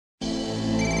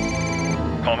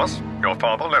Thomas, your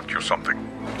father left you something.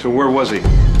 So where was he?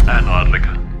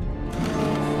 Antarctica.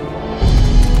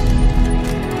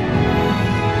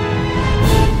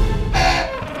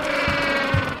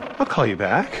 I'll call you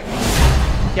back.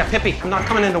 Yeah, Pippi, I'm not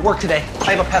coming into work today.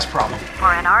 I have a pest problem.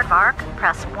 For an aardvark,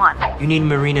 press 1. You need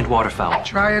marine and waterfowl.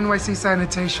 Try NYC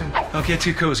sanitation. Don't get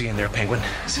too cozy in there, Penguin.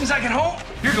 As soon as I get home,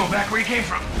 you're going back where you came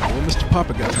from. Well, Mr.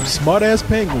 Papa got some smart ass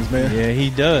penguins, man. Yeah, he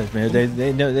does, man.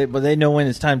 They know when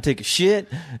it's time to take a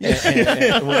shit, and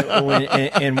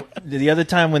the other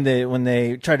time when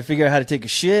they try to figure out how to take a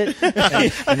shit,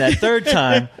 and that third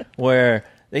time where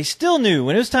they still knew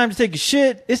when it was time to take a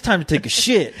shit, it's time to take a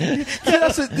shit.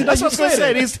 That's what I was going to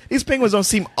say. These penguins don't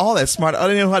seem all that smart. All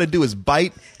they know how to do is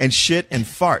bite and shit and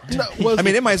fart. I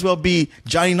mean, it might as well be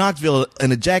Johnny Knoxville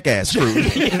and a Jackass crew.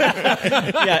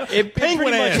 Yeah, it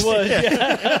penguin ass was.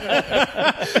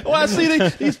 Yeah. Well, I see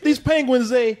these penguins.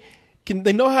 They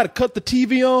know how to cut the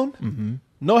TV on,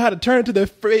 know how to turn it to their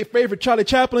favorite Charlie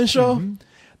Chaplin show.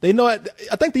 They know. I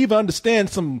think they even understand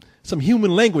some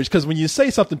human language, because when you say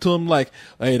something to them like,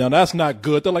 "Hey, now that's not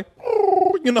good," they're like,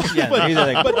 "Oh," you know.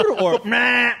 Yeah,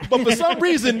 but for some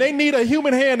reason they need a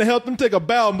human hand to help them take a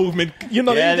bowel movement. You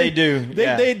know. Yeah, they do.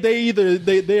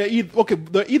 They're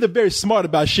either very smart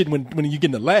about shit when you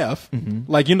get to laugh,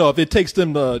 like, you know, if it takes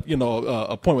them to, you know,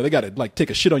 a point where they got to like take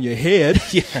a shit on your head.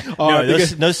 Yeah. No,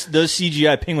 those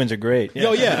CGI penguins are great.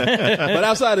 Yeah. But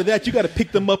outside of that, you got to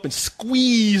pick them up and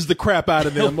squeeze the crap out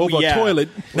of them over a toilet.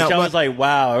 Which I was like,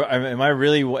 wow, am I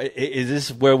really? Is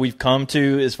this where we've come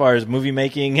to as far as movie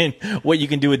making and what you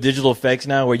can do with digital effects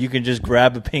now, where you can just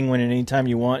grab a penguin at any time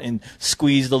you want and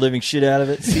squeeze the living shit out of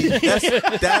it? See,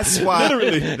 that's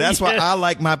why I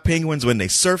like my penguins when they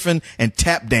surfing and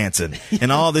tap dancing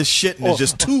and all this shit, and it's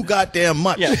just too goddamn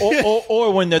much. Yeah,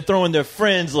 or when they're throwing their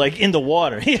friends like in the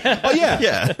water. Oh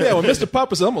yeah. When Mr.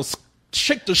 Papa said, "I'm gonna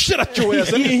shake the shit out your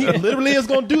ass," I mean, he literally is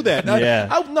going to do that.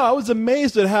 I was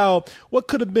amazed at what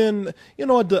could have been, you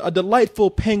know, a delightful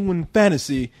penguin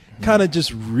fantasy kind of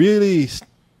just really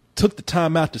took the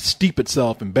time out to steep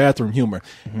itself in bathroom humor.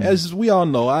 As we all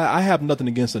know, I have nothing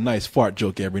against a nice fart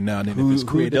joke every now and then. If it's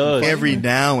creative. Who does? Every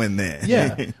now and then.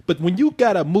 Yeah. But when you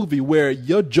got a movie where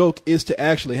your joke is to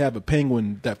actually have a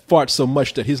penguin that farts so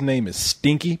much that his name is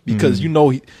Stinky, because you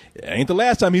know it ain't the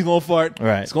last time he's going to fart.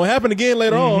 Right. It's going to happen again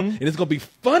later on, and it's going to be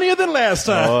funnier than last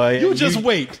time. Oh, yeah. You just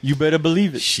wait. You better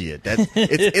believe it. Shit.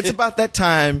 It's about that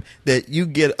time that you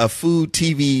get a food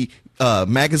TV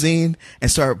magazine and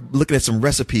start looking at some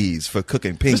recipes for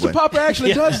cooking penguin. Mr. Popper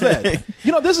actually does that.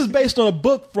 You know, this is based on a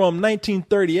book from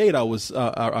 1938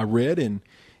 I read, and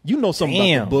you know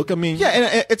something about the book. I mean, yeah,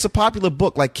 and it's a popular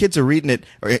book. Like, kids are reading it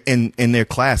in their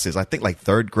classes. I think like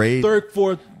third grade.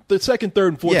 The second,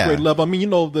 third, and fourth grade level. I mean, you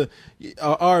know,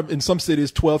 our in some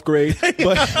cities 12th grade. But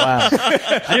Wow.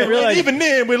 I didn't realize. Even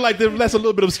then, we're like, that's a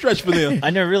little bit of a stretch for them.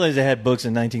 I never realized they had books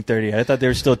in 1930. I thought they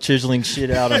were still chiseling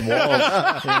shit out on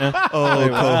walls. You know?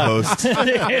 Oh,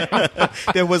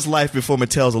 co-host. There was life before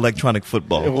Mattel's electronic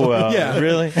football. Well, Yeah.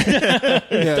 Really?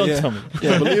 Don't tell me.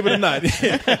 Yeah, believe it or not.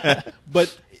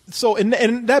 But so,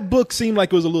 and that book seemed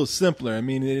like it was a little simpler. I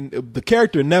mean, the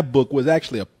character in that book was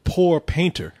actually a poor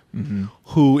painter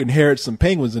who inherits some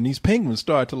penguins, and these penguins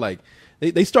start to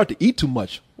they start to eat too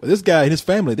much. Well, this guy and his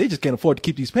family, they just can't afford to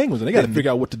keep these penguins, and they got to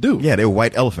figure out what to do. Yeah, they were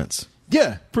white elephants.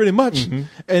 Yeah, pretty much.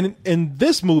 And in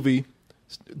this movie,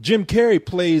 Jim Carrey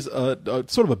plays a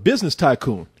sort of a business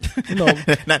tycoon. You know,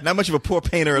 not much of a poor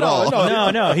painter at all.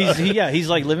 No. He's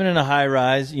like living in a high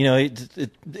rise. You know,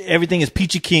 everything is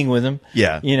peachy keen with him.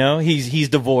 Yeah. You know, he's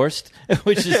divorced,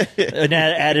 which is an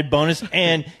added bonus,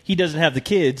 and he doesn't have the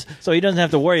kids, so he doesn't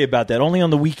have to worry about that. Only on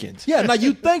the weekends. Yeah. Now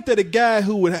you think that a guy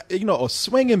who would, you know, a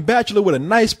swinging bachelor with a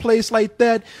nice place like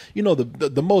that, you know,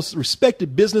 the most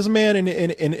respected businessman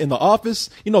in the office,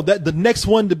 you know, that the next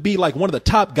one to be like one of the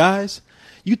top guys.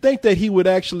 You think that he would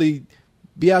actually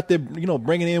be out there, you know,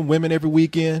 bringing in women every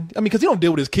weekend? I mean, because he don't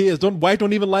deal with his kids. Wife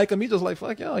don't even like him. He's just like,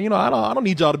 fuck y'all. You know, I don't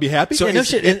need y'all to be happy. So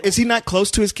is he not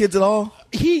close to his kids at all?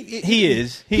 He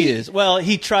is. Well,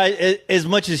 he tries as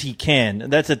much as he can.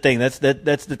 That's the thing. That's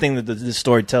the thing that the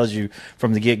story tells you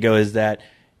from the get go, is that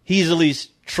he's at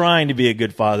least trying to be a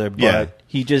good father, but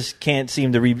he just can't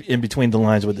seem to read in between the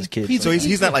lines with his kids.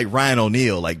 He's not like Ryan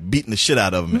O'Neal, like beating the shit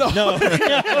out of him. No,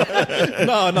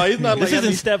 he's not. This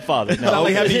isn't Stepfather. No, not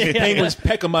like having these penguins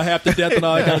peck him half to death and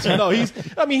all that kind of stuff. No,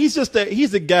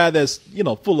 he's a guy that's, you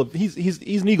know, full of. He's an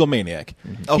egomaniac.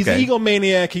 Okay. He's an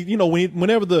egomaniac. You know,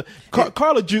 whenever the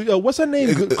Carla, what's her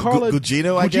name? Carla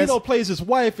Gugino, I guess. Gugino plays his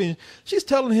wife, and she's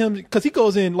telling him, because he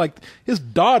goes in, like, his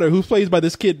daughter, who's played by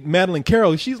this kid Madeline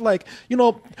Carroll. She's like, you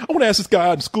know, I want to ask this guy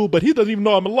out in school, but he doesn't even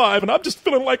even though I'm alive, and I'm just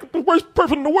feeling like the worst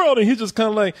person in the world. And he's just kind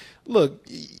of like, look,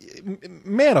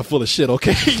 man are full of shit,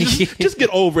 okay? just get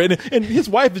over it. And his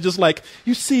wife is just like,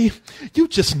 you see, you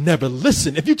just never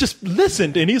listen. If you just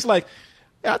listened. And he's like,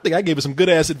 I think I gave him some good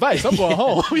ass advice. I'm going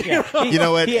home. You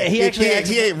know what? He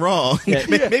ain't wrong.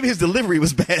 Maybe his delivery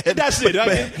was bad. That's it. But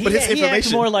his information, he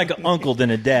acts more like an uncle than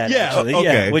a dad. Yeah. Actually.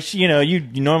 Okay. Yeah. Which you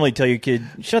normally tell your kid,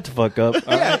 shut the fuck up.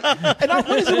 Yeah. And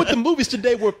what is it with the movies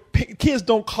today where kids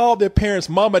don't call their parents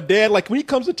mom or dad? Like when he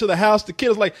comes into the house, the kid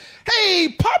is like,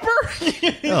 "Hey, Popper,"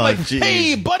 like, geez.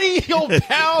 "Hey, buddy, old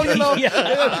pal,"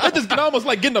 They just almost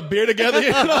like getting a beer together.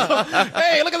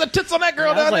 Hey, look at the tits on that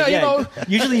girl down there.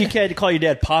 Usually you can't call your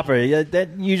dad Popper. Yeah,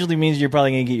 that usually means you're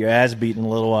probably gonna get your ass beaten in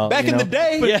a little while. Back in the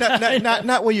day, but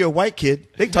not when you're a white kid.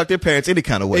 They can talk to their parents any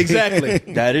kind of way. Exactly.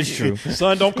 That is true.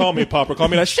 Son, don't call me Popper. Call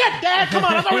me that. Shut, Dad. Come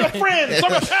on, I thought we were friends.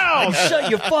 I'm a pal. Shut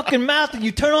your fucking mouth and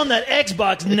you turn on that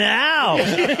Xbox now.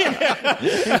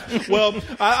 Well,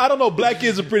 I don't know. Black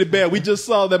kids are pretty bad. We just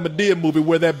saw that Medea movie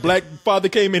where that black father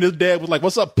came in. His dad was like,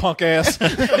 "What's up, punk ass?"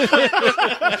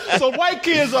 So white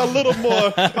kids are a little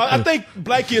more. I think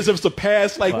black kids have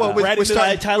surpassed like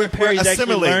Tyler Perry's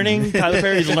actually learning. Tyler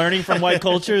Perry's learning from white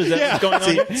culture. Is that what's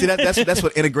going on? See that's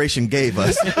what integration gave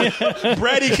us.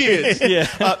 Bratty kids. Yeah.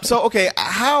 So okay,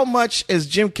 how much is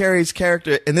Jim Carrey's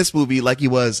character in this movie like he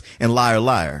was in Liar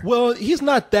Liar? Well, he's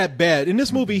not that bad in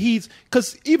this movie.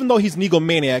 Because even though he's an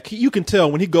egomaniac, you can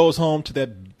tell when he goes home to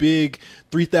that big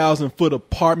 3,000-foot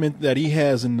apartment that he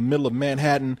has in the middle of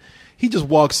Manhattan. He just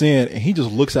walks in and he just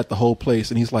looks at the whole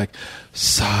place and he's like,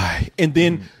 sigh. And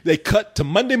then they cut to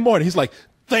Monday morning. He's like,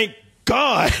 thank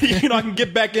God, I can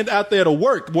get back out there to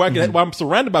work where I'm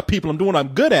surrounded by people. I'm doing what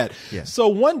I'm good at. Yeah. So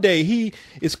one day he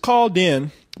is called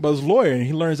in by his lawyer and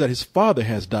he learns that his father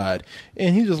has died.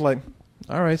 And he's just like,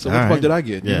 all right, so what the fuck did I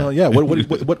get? Yeah.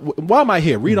 Why am I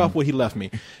here? Read off what he left me.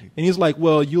 And he's like,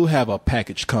 well, you'll have a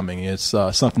package coming. It's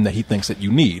something that he thinks that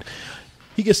you need.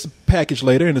 He gets the package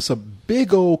later, and it's a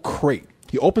big old crate.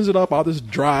 He opens it up, all this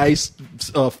dry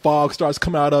fog starts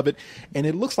coming out of it, and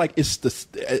it looks like it's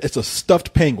a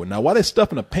stuffed penguin. Now, why they're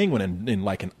stuffing a penguin in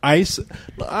like an ice,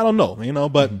 I don't know,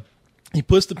 but he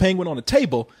puts the penguin on the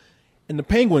table, and the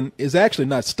penguin is actually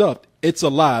not stuffed. It's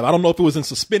alive. I don't know if it was in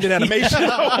suspended animation or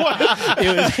what.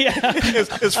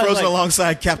 It's frozen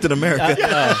alongside Captain America.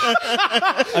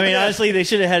 I mean, honestly, they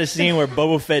should have had a scene where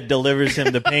Boba Fett delivers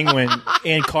him the penguin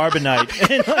in carbonite.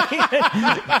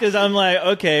 Because I'm like,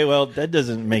 okay, well, that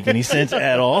doesn't make any sense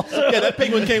at all. Yeah, that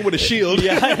penguin came with a shield.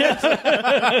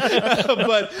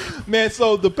 But, man,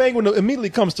 so the penguin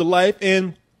immediately comes to life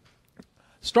and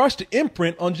starts to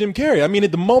imprint on Jim Carrey. I mean,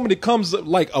 at the moment it comes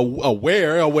like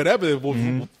aware or whatever, what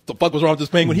the fuck was wrong with this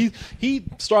penguin? He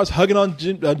starts hugging on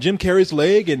Jim Carrey's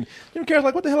leg, and Jim Carrey's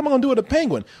like, "What the hell am I going to do with a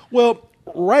penguin?" Well,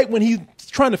 right when he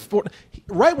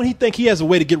thinks he has a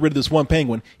way to get rid of this one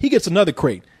penguin, he gets another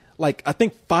crate. Like I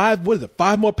think 5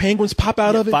 more penguins pop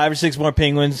out of it. 5 or 6 more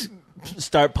penguins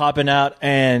start popping out,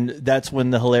 and that's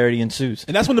when the hilarity ensues.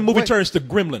 And that's when the movie turns to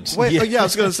Gremlins. Wait, I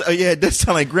was going to say, it does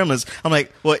sound like Gremlins. I'm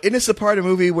like, well, isn't this a part of the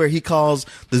movie where he calls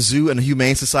the zoo and the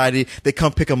Humane Society, they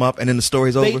come pick him up, and then the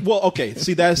story's over? Well, okay,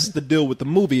 see, that's the deal with the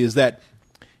movie is that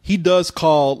he does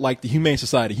call like the Humane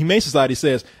Society. Humane Society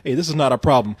says, "Hey, this is not our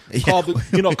problem. Call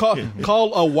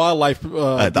call a wildlife the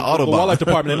wildlife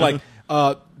department." And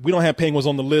like, we don't have penguins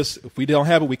on the list. If we don't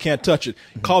have it, we can't touch it.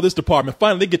 Call this department.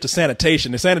 Finally, they get to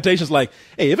sanitation. The sanitation's like,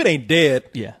 hey, if it ain't dead,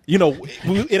 it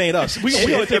ain't us. We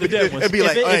only take the dead ones. It'd be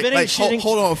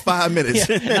hold on 5 minutes.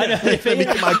 If it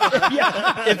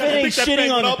ain't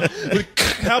shitting on,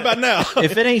 how about now?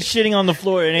 If it ain't shitting on the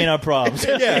floor, it ain't our problem.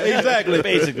 Yeah, exactly.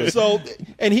 Basically. So,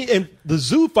 and the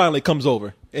zoo finally comes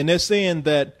over, and they're saying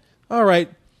that, all right,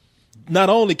 not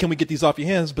only can we get these off your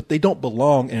hands, but they don't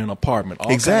belong in an apartment. All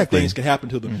kinds of things can happen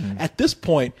to them. Mm-hmm. At this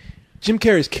point, Jim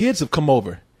Carrey's kids have come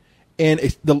over, and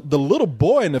it's the little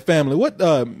boy in the family,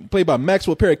 played by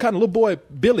Maxwell Perry, kind of little boy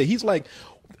Billy. He's like,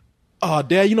 "Oh,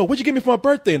 Dad, what'd you give me for my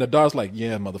birthday?" And the daughter's like,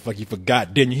 "Yeah, motherfucker, you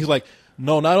forgot, didn't you?" He's like,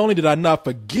 "No, not only did I not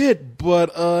forget,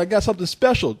 but I got something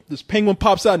special." This penguin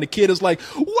pops out, and the kid is like,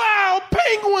 "Wow,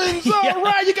 penguins! All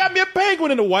right, you got me a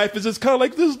penguin." And the wife is just kind of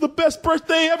like, "This is the best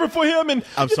birthday ever for him." And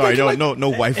I'm sorry, no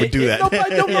wife would do that. No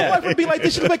wife would be like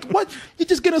this. She's like, "What? You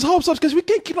just getting his hopes up because we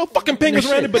can't keep no fucking penguins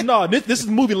around it." But no, this is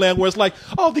movie land where it's like,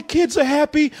 "Oh, the kids are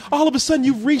happy. All of a sudden,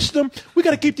 you've reached them. We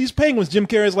got to keep these penguins." Jim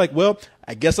Carrey's like, "Well,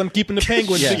 I guess I'm keeping the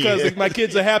penguins because my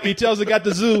kids are happy." He tells the guy at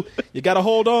the zoo, "You got to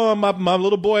hold on. My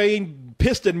little boy ain't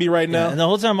pissed at me right now. And the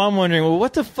whole time I'm wondering, well,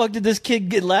 what the fuck did this kid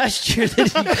get last year? Did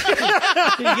he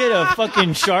get a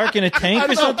fucking shark in a tank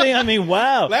or something? I mean,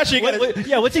 wow. Last year,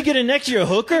 what's he getting next year? A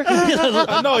hooker?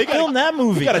 No, he filmed that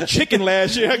movie. He got a chicken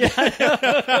last year. When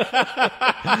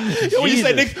you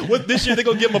say this year they're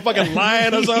gonna give him a fucking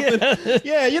lion or something?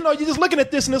 Yeah, you're just looking at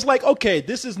this and it's like, okay,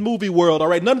 this is movie world, all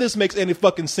right. None of this makes any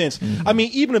fucking sense. Mm-hmm. I mean,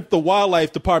 even if the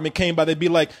wildlife department came by, they'd be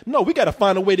like, no, we got to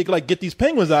find a way to like get these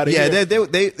penguins out of here.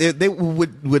 Yeah, they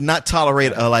would not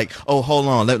tolerate like, oh, hold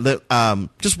on,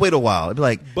 just wait a while. It'd be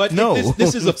like, but no,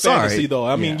 this is a fantasy though.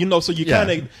 I mean, so you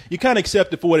kind of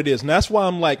accept it for what it is, and that's why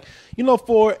I'm like,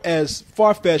 for as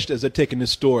far-fetched as they're taking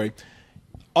this story,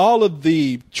 all of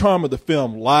the charm of the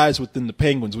film lies within the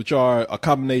penguins, which are a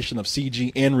combination of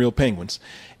CG and real penguins,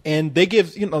 and they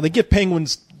give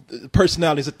penguins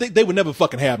personalities that they would never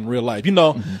fucking have in real life.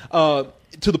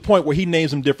 To the point where he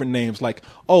names them different names, like,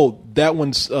 oh, that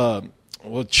one's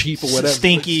Chief or whatever,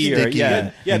 Stinky, or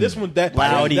this one that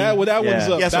Loudy, that one's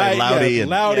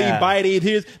Loudy,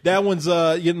 Bitey. That one's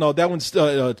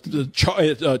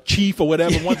Chief or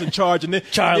whatever. One's in charge, and then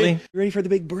Charlie. You ready for the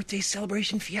big birthday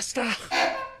celebration fiesta?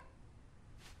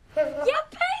 Yeah,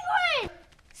 penguin!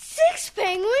 6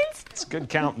 penguins? It's good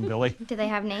counting, Billy. Do they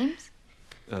have names?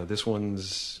 This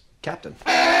one's Captain.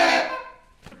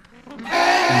 And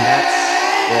that's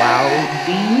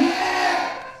Loudy.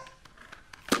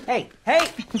 Hey!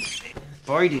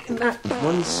 Boy,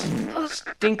 one's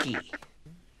Stinky.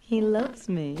 He loves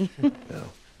me. No,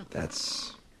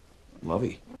 that's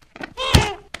Lovey.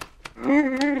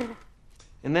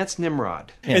 And that's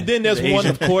Nimrod. Yeah. And then there's one,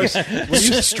 of course,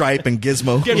 Stripe and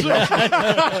Gizmo.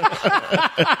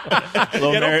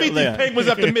 Don't feed these penguins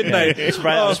after midnight. I'm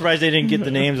surprised they didn't get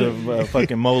the names of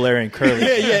fucking Molar and Curly.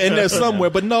 Yeah, in there somewhere.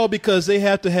 But no, because they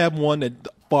have to have one that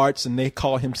farts, and they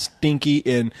call him Stinky.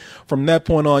 And from that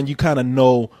point on, you kind of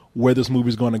know where this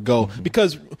movie's going to go. Mm-hmm.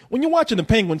 Because when you're watching the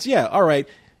penguins, all right,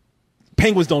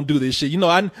 penguins don't do this shit.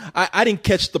 I didn't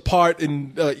catch the part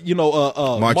in March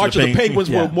of the Penguins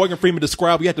where Morgan Freeman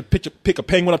described we had to pick a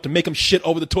penguin up to make him shit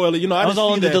over the toilet. I was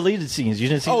all in the deleted scenes. You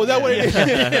didn't see? Oh, that way.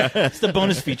 It's the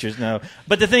bonus features now.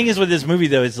 But the thing is with this movie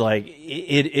though, it's like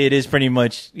it is pretty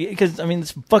much because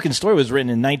this fucking story was written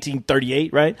in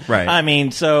 1938, right? Right. I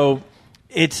mean, so.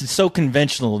 It's so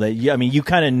conventional that you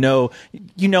kind of know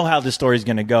how the story's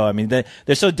going to go. I mean, they're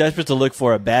so desperate to look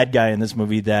for a bad guy in this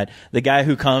movie that the guy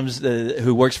who comes,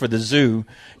 who works for the zoo,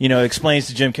 explains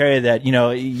to Jim Carrey that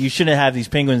you shouldn't have these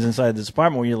penguins inside this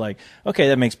apartment. Where you're like, okay,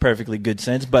 that makes perfectly good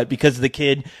sense, but because the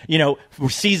kid,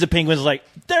 sees the penguins like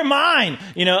they're mine,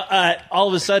 all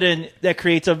of a sudden that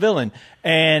creates a villain.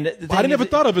 And I never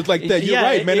thought of it like that. You're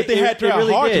right, man. If they had tried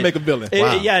really hard to make a villain.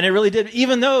 And it really did.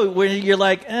 Even though when you're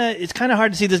like, it's kind of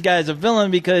hard to see this guy as a villain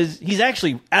because he's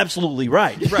actually absolutely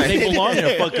right. They belong in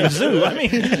a fucking zoo. I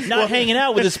mean, not hanging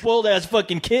out with a spoiled ass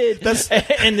fucking kid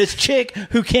and this chick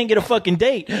who can't get a fucking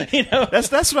date.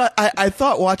 That's what I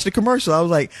thought watching the commercial. I was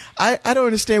like, I don't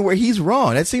understand where he's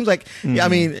wrong. It seems like, I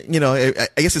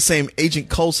guess the same Agent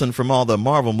Coulson from all the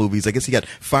Marvel movies. I guess he got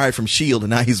fired from S.H.I.E.L.D. and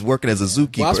now he's working as a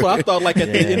zookeeper. Well, that's what I thought. Like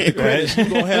at the end of the credits, you're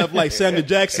going to have like Samuel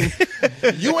Jackson.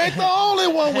 You ain't the only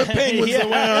one with penguins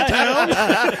around town.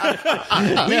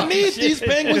 We need these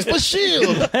penguins for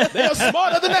S.H.I.E.L.D. They're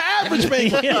smarter than the average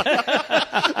penguin.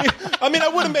 I mean, I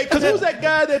wouldn't make, because who's that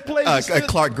guy that plays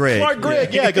Clark Gregg. Clark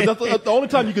Gregg, yeah, because the only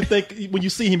time you can think, when you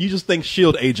see him, you just think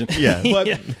S.H.I.E.L.D. agent. Yeah.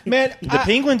 But, man. The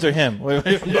penguins or him?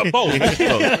 Both.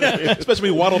 Especially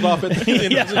when he waddled off at the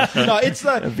end. No, it's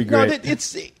not. That'd be great.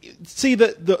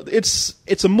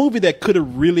 It's a movie that could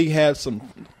have really had some,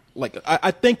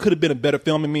 I think could have been a better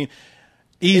film. I mean,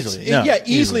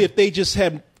 easily if they just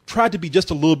had tried to be just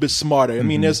a little bit smarter. I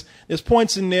mean, there's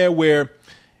points in there where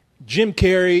Jim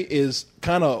Carrey is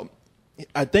kind of,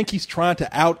 I think he's trying to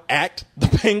outact the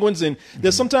penguins, and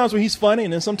there's sometimes where he's funny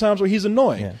and then sometimes where he's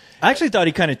annoying. Yeah. I actually thought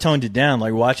he kind of toned it down.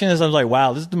 Like watching this, I was like,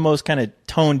 wow, this is the most kind of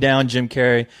toned down Jim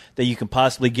Carrey that you can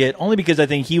possibly get, only because I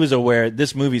think he was aware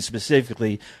this movie is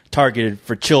specifically targeted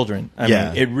for children. I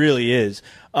mean, it really is.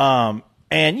 And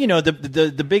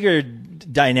the bigger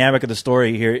dynamic of the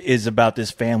story here is about this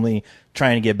family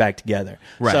trying to get back together.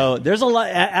 Right. So there's a lot.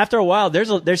 After a while,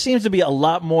 there seems to be a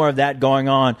lot more of that going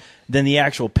on than the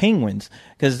actual penguins.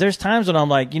 Because there's times when I'm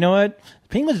like, you know what?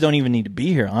 Penguins don't even need to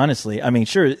be here, honestly. I mean,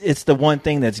 sure, it's the one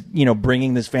thing that's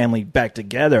bringing this family back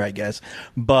together, I guess.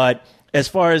 But as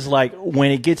far as like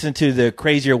when it gets into the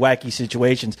crazier, wacky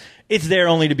situations, it's there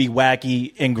only to be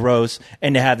wacky and gross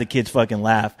and to have the kids fucking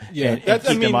laugh. Yeah, and keep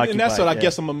them occupied. and that's what I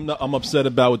guess I'm upset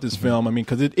about with this film. I mean,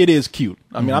 because it is cute.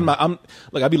 I mean, I'm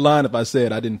like, I'd be lying if I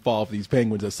said I didn't fall for these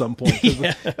penguins at some point.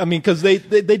 I mean, because they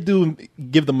do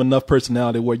give them enough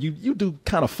personality where you do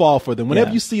kind of fall for them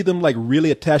whenever you see them like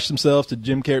really attach themselves to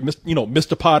Jim Carrey.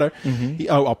 Mr. Potter,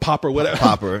 or Popper, whatever.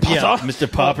 Popper. Yeah,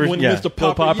 Mr. Popper. Mr.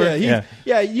 Popper.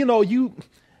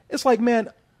 It's like, man,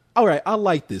 all right, I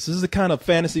like this. This is the kind of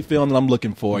fantasy film that I'm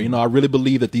looking for. I really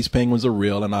believe that these penguins are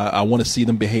real, and I want to see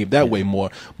them behave that way more.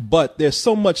 But there's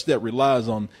so much that relies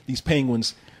on these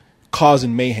penguins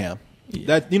causing mayhem.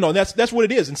 That's what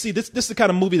it is. And see, this is the kind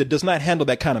of movie that does not handle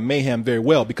that kind of mayhem very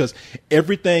well, because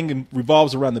everything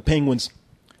revolves around the penguins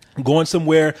going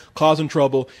somewhere, causing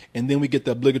trouble, and then we get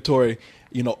the obligatory,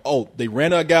 they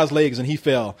ran out a guy's legs and he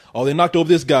fell. Oh, they knocked over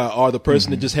this guy, or the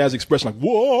person that just has expression like,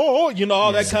 whoa,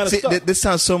 all that kind of stuff. This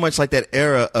sounds so much like that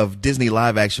era of Disney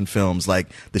live action films, like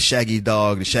the Shaggy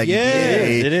Dog, the Shaggy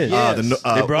DA. It is.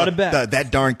 They brought it back.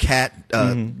 That darn cat,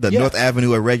 the North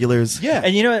Avenue Irregulars. Yeah.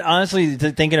 And honestly,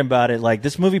 thinking about it, like,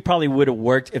 this movie probably would have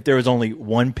worked if there was only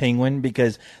one penguin,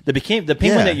 because the penguin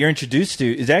that you're introduced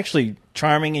to is actually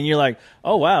charming, and you're like,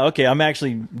 oh wow, okay, I'm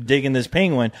actually digging this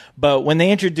penguin. But when they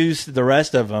introduce the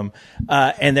rest of them,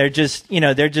 and they're just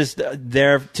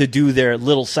there to do their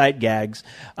little sight gags,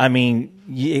 I mean,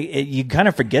 you kind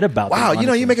of forget about them. Wow,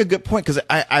 you make a good point, because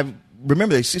I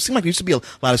remember it seemed like there used to be a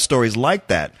lot of stories like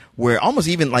that, where almost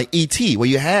even like E.T., where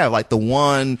you have like the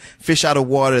one fish out of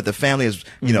water that the family has,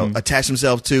 attached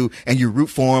themselves to, and you root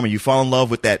for him and you fall in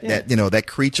love with that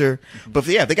creature. But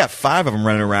if they got 5 of them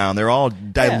running around, they're all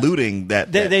diluting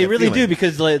that. They really feeling. do,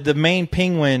 because the main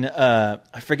penguin,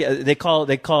 I forget, they call,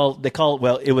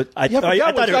 well, it was, I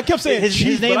kept saying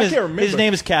his name but I is, can't remember. his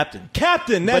name is Captain.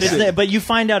 Captain, that's it. But you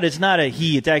find out it's not a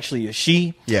he, it's actually a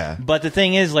she. Yeah. But the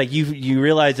thing is, like, you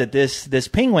realize that this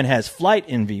penguin has flight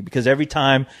envy, because every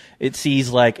time it sees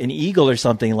like an eagle or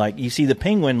something, like, you see the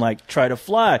penguin like try to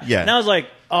fly. Yeah. And I was like,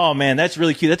 oh man, that's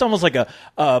really cute. That's almost like a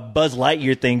Buzz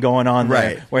Lightyear thing going on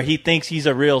there, right, where he thinks he's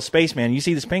a real spaceman. You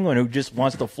see this penguin who just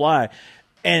wants to fly.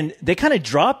 And they kind of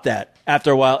dropped that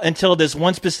after a while, until this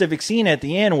one specific scene at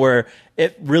the end where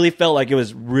it really felt like it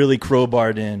was really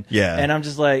crowbarred in. Yeah. And I'm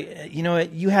just like,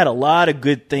 you had a lot of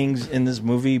good things in this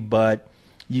movie, but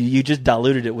you just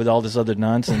diluted it with all this other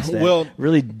nonsense that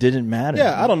really didn't matter.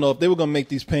 Yeah, I don't know if they were going to make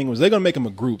these penguins. They're going to make them a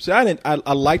group. So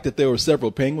I liked that there were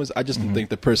several penguins. I just didn't think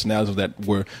the personalities of that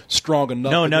were strong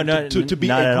enough to be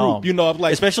not a at group. all.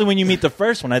 Like, especially when you meet the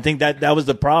first one. I think that was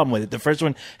the problem with it. The first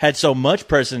one had so much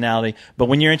personality, but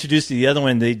when you're introduced to the other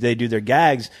one, they do their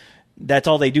gags. That's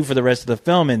all they do for the rest of the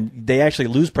film, and they actually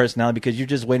lose personality because you're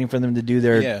just waiting for them to do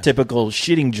their typical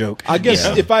shitting joke. I guess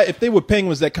if they were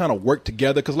penguins that kind of work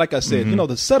together, because like I said,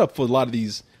 the setup for a lot of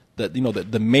these,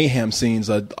 the mayhem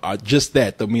scenes are just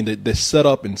that. I mean, they're set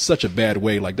up in such a bad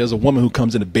way. Like, there's a woman who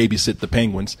comes in to babysit the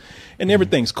penguins, and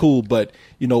everything's cool, but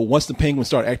once the penguins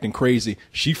start acting crazy,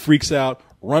 she freaks out,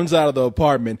 runs out of the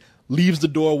apartment, leaves the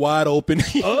door wide open.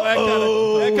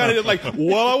 That kind of like,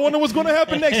 well, I wonder what's going to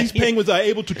happen next. These penguins are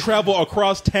able to travel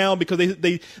across town because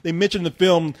they mentioned in the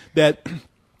film that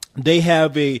they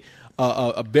have a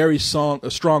very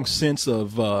strong sense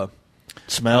of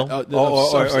smell,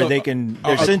 or they can,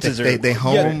 their senses are, they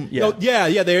home.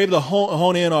 They're able to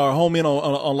hone in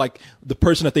on like the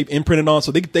person that they've imprinted on.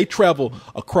 So they travel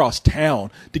across town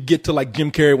to get to like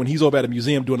Jim Carrey when he's over at a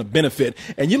museum doing a benefit.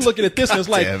 And you're looking at this and it's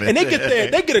like, and they get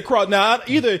there, they get across. Now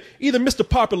either Mr.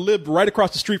 Popper lived right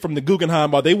across the street from the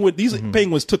Guggenheim, or these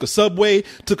penguins took a subway,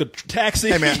 took a taxi.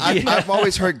 Hey man, I've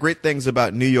always heard great things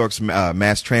about New York's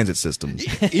mass transit system.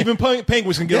 Even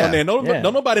penguins can get on there. No,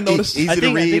 nobody noticed. Easy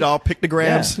to read, all pictograms.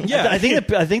 Yeah, I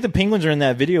think the penguins are in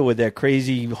that video with that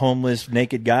crazy homeless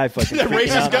naked guy fucking that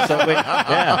racist guy.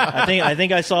 Yeah, I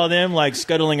think I saw them like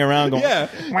scuttling around going.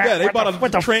 They bought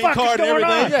a train card and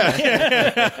everything.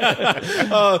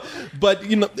 But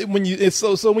when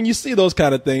you see those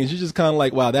kind of things, you're just kind of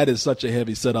like, wow, that is such a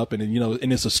heavy setup, and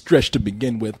and it's a stretch to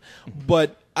begin with.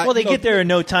 But they get there in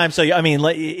no time. So I mean,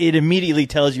 it immediately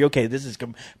tells you, okay, this is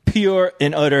pure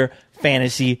and utter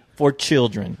fantasy for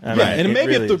children. I mean, and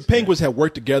maybe really if the penguins had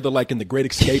worked together, like in The Great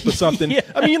Escape or something.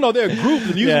 I mean, they're a group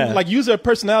and use their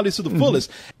personalities to the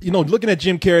fullest. Looking at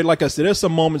Jim Carrey, like I said, there's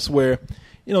some moments where,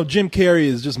 Jim Carrey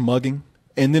is just mugging,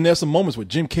 and then there's some moments where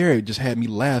Jim Carrey just had me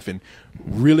laughing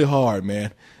really hard,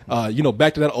 man.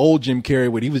 Back to that old Jim Carrey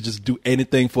where he would just do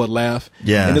anything for a laugh.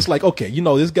 Yeah. And it's like, okay,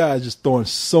 this guy is just throwing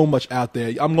so much out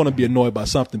there. I'm going to be annoyed by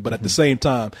something, but at the same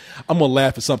time, I'm going to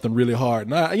laugh at something really hard.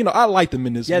 And I liked him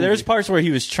in this movie. There's parts where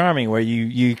he was charming, where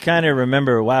you kind of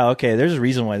remember, wow, okay, there's a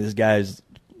reason why this guy is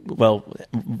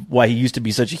why he used to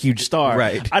be such a huge star.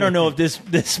 Right. I don't know if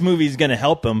this movie is going to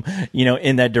help him,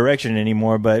 in that direction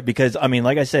anymore. But because, I mean,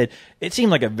 like I said, it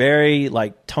seemed like a very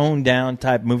like toned down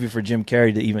type movie for Jim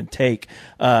Carrey to even take.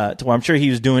 To where I'm sure he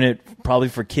was doing it probably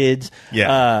for kids.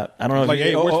 Yeah. I don't know, Like,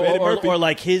 hey, where's Eddie Murphy? or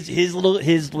like his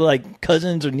like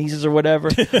cousins or nieces or whatever.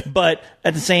 But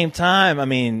at the same time, I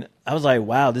mean, I was like,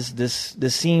 wow, this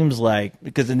seems like,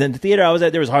 because in the theater I was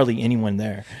at, there was hardly anyone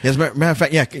there. As a matter of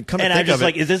fact, yeah. Come to And think I'm just of it,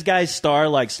 like, is this guy's star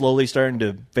like slowly starting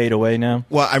to fade away now?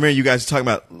 well, I remember you guys talking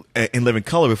about In Living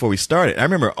Color before we started. I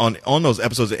remember on those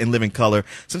episodes of In Living Color,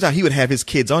 sometimes he would have his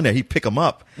kids on there. He'd pick them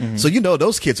up. So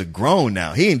those kids are grown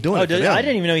now. He ain't doing it for them. I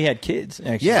didn't even know he had kids.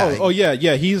 Actually. Yeah. Oh yeah.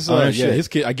 He's shit. his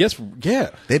kid. I guess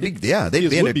They'd be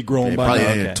Kids would be grown by probably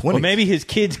now. in their Well, 20s. maybe his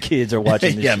kids are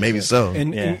watching this. Yeah, shit. maybe so.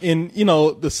 And, Yeah. and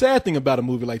the sad thing about a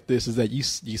movie like this is that you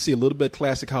see a little bit of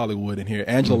classic Hollywood in here.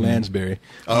 Angela Lansbury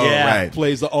Oh, Yeah. right.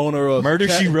 plays the owner of Murder,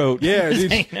 She Wrote.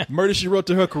 Yeah, Murder She Wrote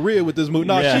to her career with this movie.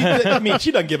 No, Yeah.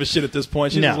 she doesn't give a shit at this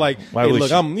point. She's No. just like, Why hey, would look,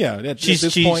 she? at She's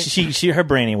this point. her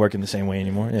brain ain't working the same way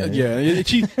anymore. Yeah,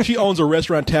 she owns a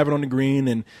restaurant, Tavern on the Green,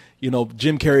 and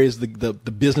Jim Carrey is the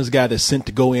business guy that's sent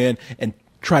to go in and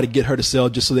try to get her to sell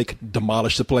just so they could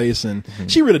demolish the place, and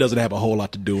she really doesn't have a whole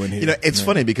lot to do in here. It's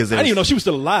funny because I didn't even know she was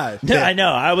still alive. Yeah, I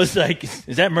know. I was like,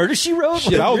 is that Murder, She Wrote?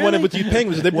 Shit, I was Really? wondering with you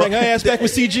penguins, did they bring her ass back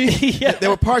with CG? Yeah.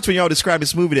 there were parts when y'all described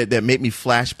this movie that made me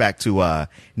flash back to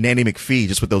Nanny McPhee,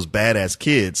 just with those badass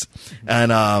kids,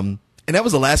 and that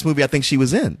was the last movie I think she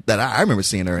was in that I remember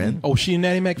seeing her in. Oh, she and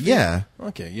Nanny McPhee? Yeah.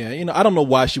 Okay, yeah. I don't know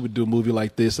why she would do a movie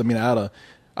like this. I mean, I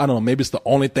don't know. Maybe it's the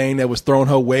only thing that was thrown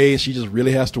her way, and she just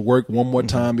really has to work one more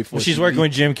time before. Well, she's working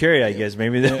with Jim Carrey, I guess.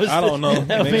 Maybe that was. I don't know.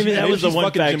 Maybe that was the she's one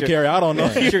fucking factor. Jim Carrey. I don't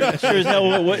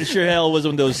know. Sure hell was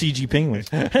one of those CG penguins.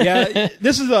 Yeah,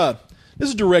 this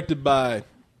is directed by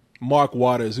Mark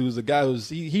Waters, who's a guy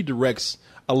he directs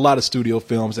a lot of studio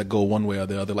films that go one way or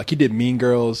the other. Like he did Mean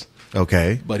Girls,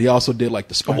 Okay. but he also did like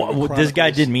the Spider-Man This guy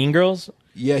Chronicles. did Mean Girls?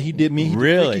 Yeah, he did me.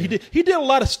 Really? He did a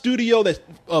lot of studio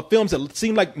films that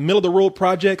seemed like middle of the road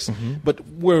projects, but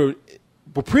were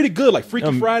pretty good. Like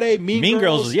Freaky Friday, Mean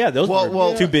Girls. Yeah, those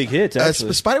were two big hits.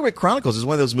 Actually, Spiderwick Chronicles is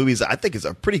one of those movies that I think is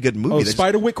a pretty good movie. Oh, That just-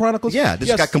 Spiderwick Chronicles. Yeah, this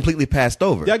Yes. got completely passed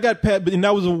over. That got pat, and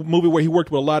that was a movie where he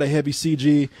worked with a lot of heavy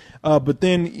CG. But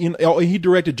then he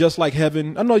directed Just Like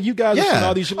Heaven. I know you guys have seen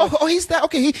all these. He's that.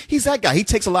 Okay, he's that guy. He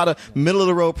takes a lot of middle of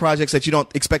the road projects that you don't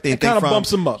expect anything Kind of from.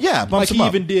 bumps him up. Yeah, bumps like him he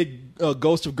up. even did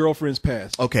Ghost of Girlfriend's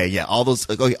Past. Okay, yeah, all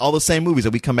those same movies that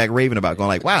we come back raving about, going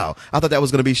like, "Wow, I thought that was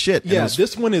going to be shit." And it Yeah, was-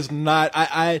 this one is not.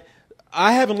 I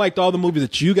haven't liked all the movies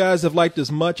that you guys have liked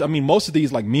as much. I mean, most of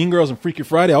these, like Mean Girls and Freaky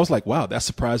Friday, I was like, wow, that's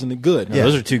surprisingly good. Yeah,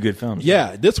 those are two good films.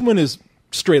 Yeah, this one is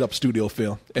straight up studio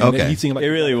film. And Okay. he seemed like It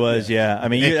really was, yeah. I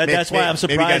mean, that's why I'm maybe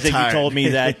surprised got that you tired. told me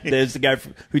that there's the guy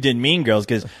who did Mean Girls,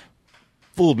 because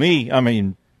fooled me. I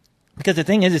mean, because the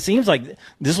thing is, it seems like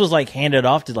this was like handed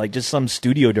off to like just some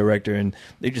studio director, and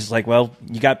they're just like, well,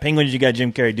 you got Penguins, you got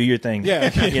Jim Carrey, do your thing. Yeah.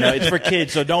 It's for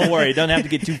kids, so don't worry, it doesn't have to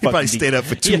get too He fucking probably deep. stayed up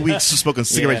for 2 weeks smoking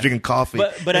cigarettes, Yeah. drinking coffee.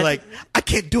 But You're I- like, I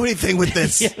can't do anything with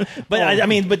this. Yeah, but I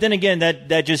mean, but then again,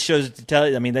 that just shows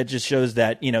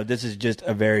that this is just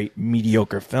a very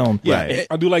mediocre film. Yeah, Right.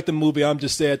 I do like the movie. I'm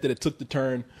just sad that it took the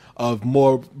turn of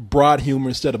more broad humor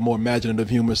instead of more imaginative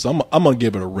humor. So I'm gonna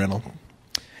give it a rental.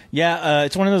 Yeah,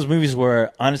 it's one of those movies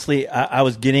where, honestly, I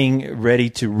was getting ready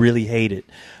to really hate it.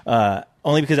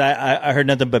 Only because I heard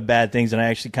nothing but bad things, and I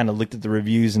actually kind of looked at the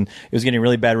reviews, and it was getting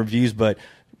really bad reviews. But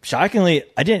shockingly,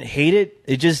 I didn't hate it.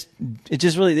 It just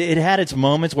really, it had its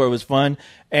moments where it was fun,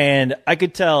 and I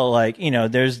could tell, like,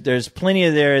 there's plenty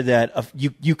of there that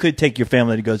you could take your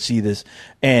family to go see this,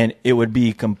 and it would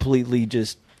be completely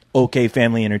just okay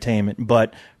family entertainment.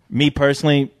 But me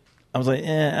personally, I was like,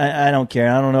 I don't care.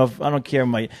 I don't care.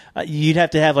 You'd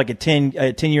have to have like a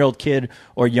 10-year-old kid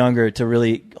or younger to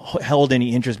really hold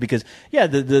any interest, because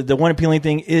the one appealing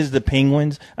thing is the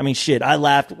penguins. I mean, shit, I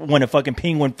laughed when a fucking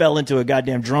penguin fell into a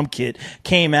goddamn drum kit,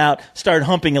 came out, started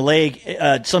humping a leg,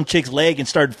 some chick's leg, and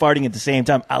started farting at the same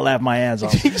time. I laughed my ass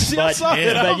off. See, I saw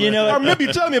it. But I remember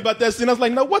you telling me about that scene. I was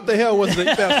like, no, what the hell was it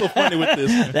that so funny with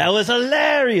this? that was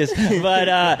hilarious.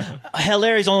 But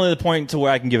hilarious only to the point to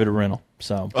where I can give it a rental.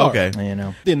 So Okay.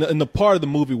 In the part of the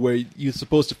movie where you're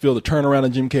supposed to feel the turnaround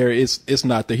in Jim Carrey, it's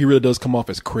not there. He really does come off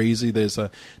as crazy. There's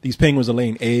these penguins are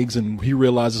laying eggs, and he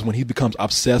realizes when he becomes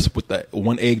obsessed with that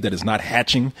one egg that is not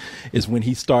hatching is when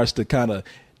he starts to kind of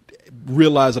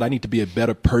realize that I need to be a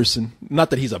better person.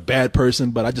 Not that he's a bad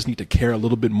person, but I just need to care a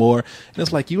little bit more. And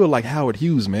it's like, you are like Howard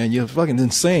Hughes, man. You're fucking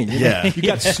insane. You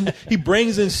got he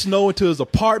brings in snow into his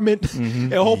apartment,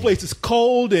 and the whole place is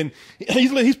cold, and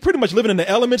he's pretty much living in the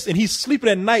elements, and he's sleeping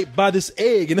at night by this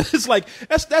egg, and it's like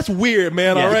that's weird,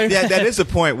 man. All right, that is a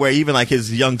point where even like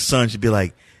his young son should be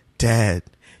like, Dad,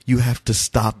 you have to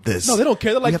stop this. No, they don't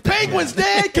care. They're like, penguins,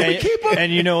 Dad. Can we keep them?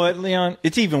 And you know what, Leon?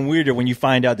 It's even weirder when you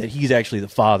find out that he's actually the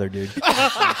father, dude.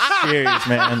 Serious,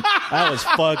 man. I was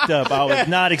fucked up. I was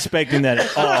not expecting that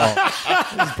at all.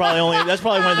 That's probably one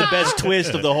of the best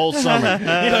twists of the whole summer.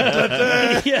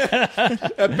 That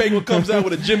penguin comes out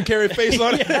with a Jim Carrey face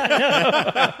on it.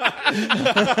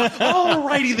 All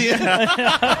righty then.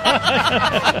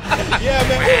 Yeah,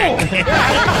 man.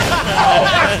 Oh,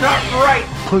 that's not right.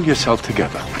 Pull yourself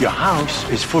together. Your house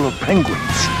is full of penguins.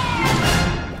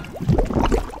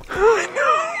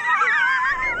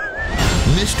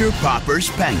 Mr. Popper's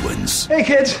Penguins. Hey,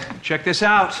 kids, check this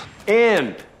out.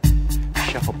 And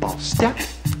shuffle ball step,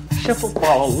 shuffle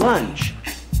ball lunge.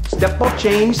 Step ball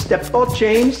change, step ball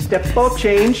change, step ball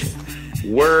change.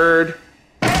 Word